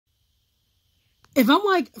If I'm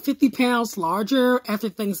like 50 pounds larger after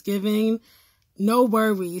Thanksgiving, no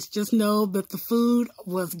worries. Just know that the food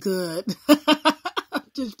was good.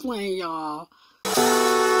 Just playing, y'all.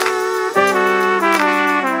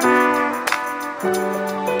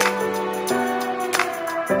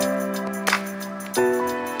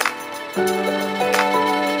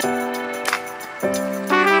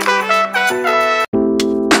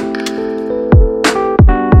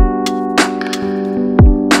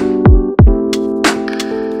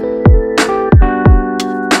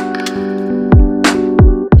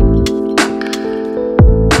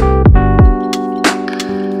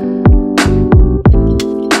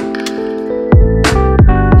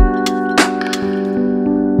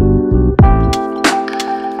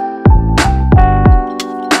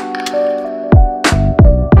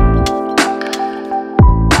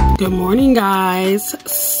 Good morning, guys.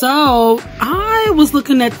 So I was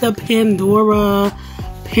looking at the Pandora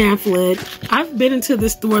pamphlet. I've been into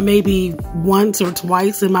this store maybe once or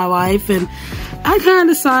twice in my life, and I kind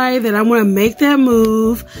of decided that I want to make that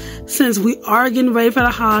move since we are getting ready for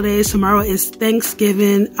the holidays. Tomorrow is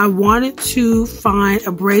Thanksgiving. I wanted to find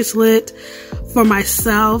a bracelet for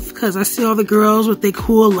myself because I see all the girls with their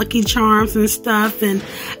cool Lucky Charms and stuff, and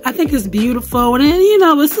I think it's beautiful. And then, you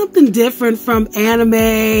know, it's something different from anime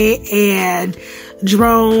and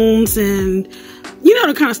drones and, you know,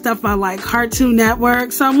 the kind of stuff I like, Cartoon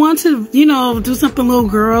Network. So I want to, you know, do something a little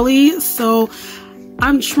girly. So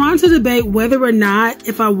I'm trying to debate whether or not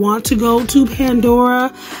if I want to go to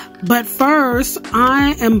Pandora. But first,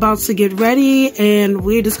 I am about to get ready, and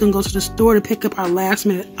we're just going to go to the store to pick up our last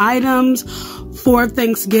minute items for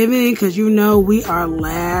Thanksgiving, because you know we are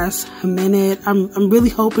last minute. I'm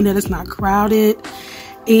really hoping that it's not crowded.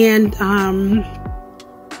 And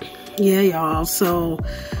yeah, y'all, so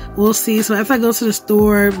we'll see. So if I go to the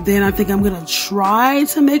store, then I think I'm going to try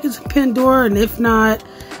to make it to Pandora, and if not,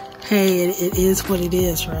 hey, it is what it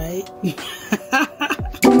is, right?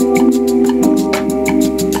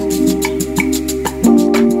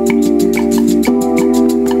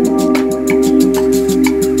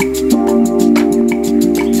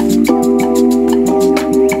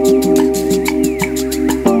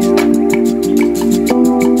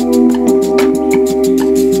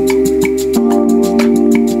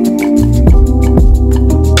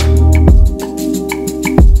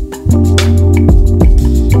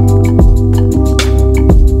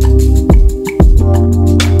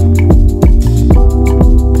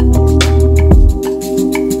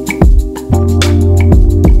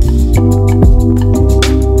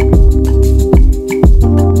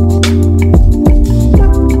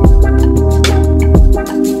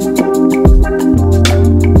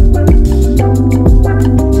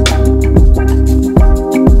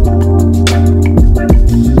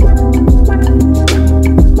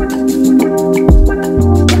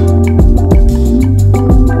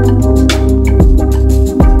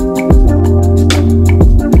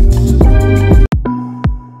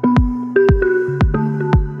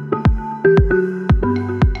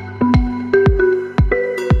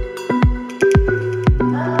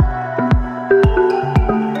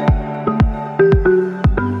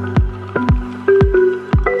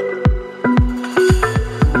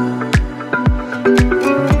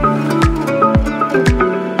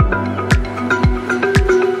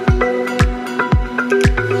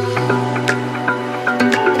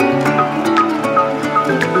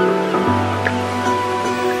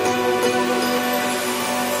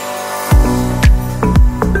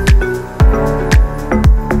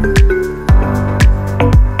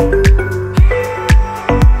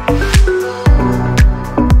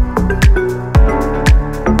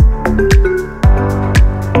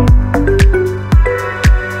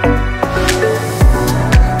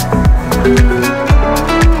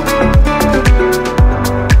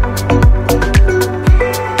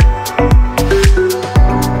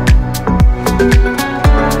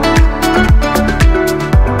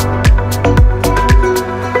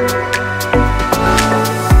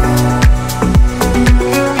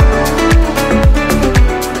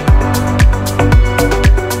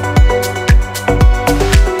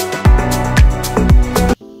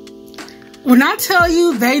 When I tell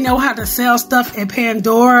you they know how to sell stuff at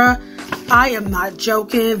Pandora, I am not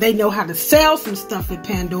joking. They know how to sell some stuff at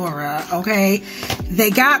Pandora, okay? They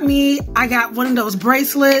got me. I got one of those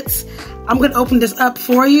bracelets. I'm going to open this up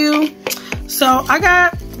for you. So I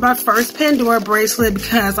got my first Pandora bracelet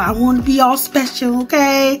because I want to be all special,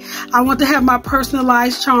 okay? I want to have my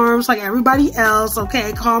personalized charms like everybody else,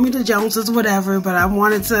 okay? Call me the Joneses, whatever, but I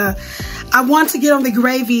want to get on the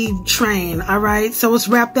gravy train, all right? So it's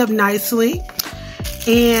wrapped up nicely.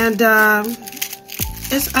 And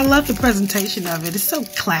I love the presentation of it. It's so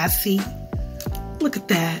classy. Look at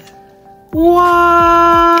that.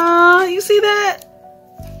 Wow, you see that?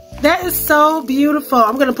 That is so beautiful.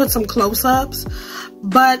 I'm gonna put some close-ups,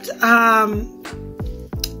 but I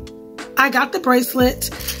got the bracelet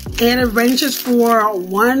and it ranges for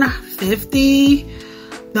 $150.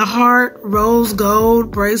 The heart rose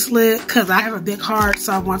gold bracelet, because I have a big heart,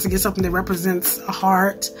 so I want to get something that represents a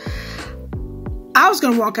heart. I was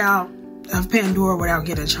gonna walk out of Pandora without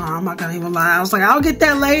getting a charm. I'm not gonna even lie. I was like, I'll get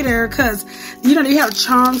that later, because you know they have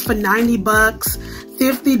charms for 90 bucks,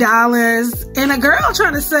 $50, and a girl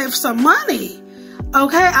trying to save some money.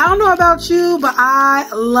 Okay, I don't know about you, but I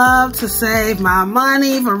love to save my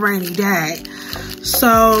money for rainy day.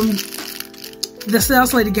 So the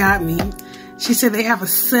sales lady got me. She said they have a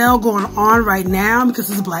sale going on right now because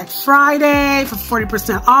it's Black Friday for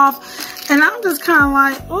 40% off. And I'm just kind of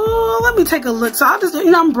like, oh, let me take a look. So I'll just,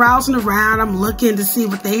 you know, I'm browsing around. I'm looking to see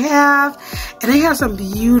what they have. And they have some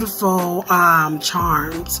beautiful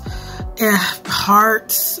charms.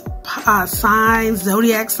 Hearts, signs,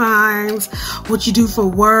 zodiac signs, what you do for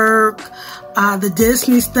work, the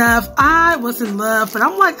Disney stuff. I was in love, but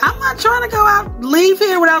I'm like, I'm not trying to go out, leave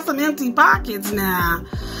here without some empty pockets now.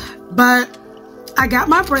 But I got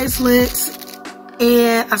my bracelets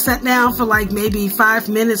and I sat down for like maybe 5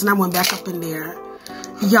 minutes and I went back up in there.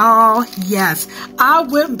 Y'all, yes, I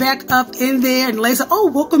went back up in there and Lay said,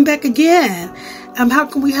 oh, welcome back again. How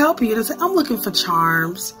can we help you? And I said, I'm looking for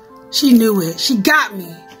charms. She knew it. She got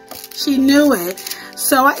me. She knew it.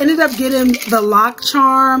 So I ended up getting the lock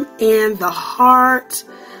charm and the heart.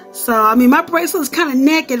 So, I mean, my bracelet is kind of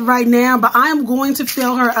naked right now, but I'm going to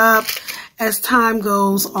fill her up as time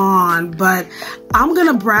goes on. But I'm going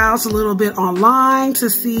to browse a little bit online to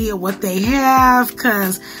see what they have,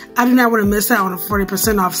 because I do not want to miss out on a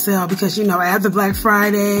 40% off sale, because, you know, after Black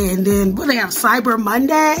Friday and then what they have, Cyber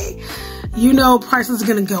Monday, you know, prices are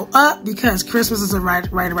going to go up because Christmas is right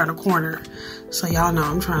around the corner. So y'all know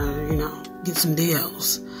I'm trying to, you know, get some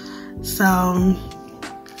deals. So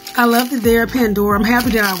I loved it there at Pandora. I'm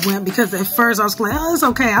happy that I went, because at first I was like, oh, it's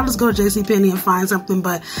okay. I'll just go to JCPenney and find something.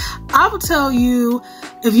 But I will tell you,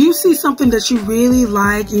 if you see something that you really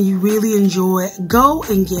like and you really enjoy, go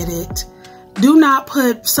and get it. Do not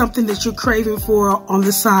put something that you're craving for on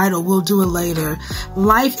the side, or we'll do it later.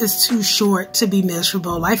 Life is too short to be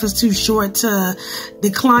miserable. Life is too short to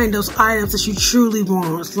decline those items that you truly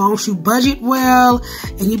want. As long as you budget well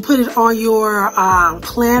and you put it on your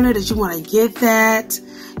planner that you want to get that,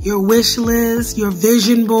 your wish list, your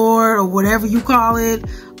vision board, or whatever you call it,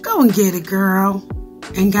 go and get it, girl.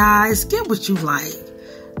 And guys, get what you like.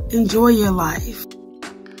 Enjoy your life.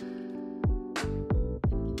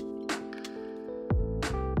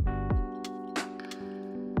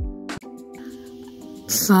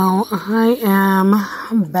 So I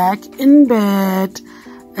am back in bed.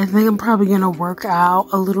 I think I'm probably going to work out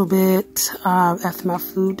a little bit after my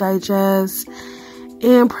food digests,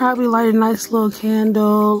 and probably light a nice little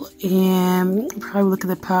candle and probably look at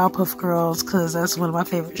the Powerpuff Girls, because that's one of my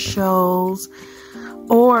favorite shows.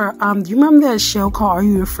 Or do you remember that show called Are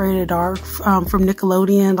You Afraid of Dark from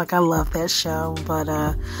Nickelodeon? Like, I love that show. But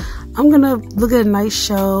I'm going to look at a nice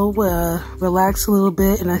show, relax a little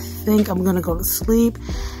bit, and I think I'm going to go to sleep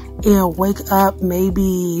and wake up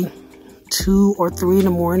maybe 2 or 3 in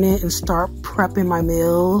the morning and start prepping my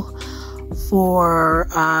meal for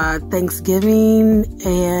Thanksgiving,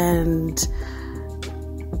 and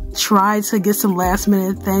try to get some last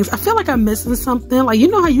minute things. I feel like I'm missing something. Like, you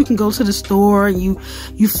know how you can go to the store and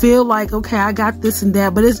you feel like, okay, I got this and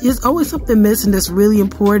that, but it's always something missing that's really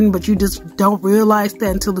important, but you just don't realize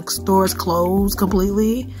that until the store is closed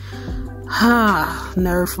completely.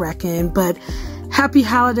 Nerve wracking. But happy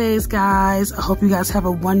holidays, guys. I hope you guys have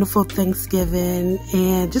a wonderful Thanksgiving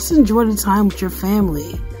and just enjoy the time with your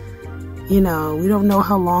family. You know, we don't know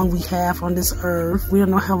how long we have on this earth. We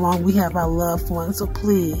don't know how long we have our loved ones. So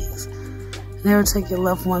please, never take your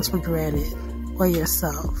loved ones for granted, or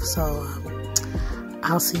yourself. So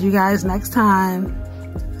I'll see you guys next time.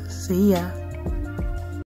 See ya.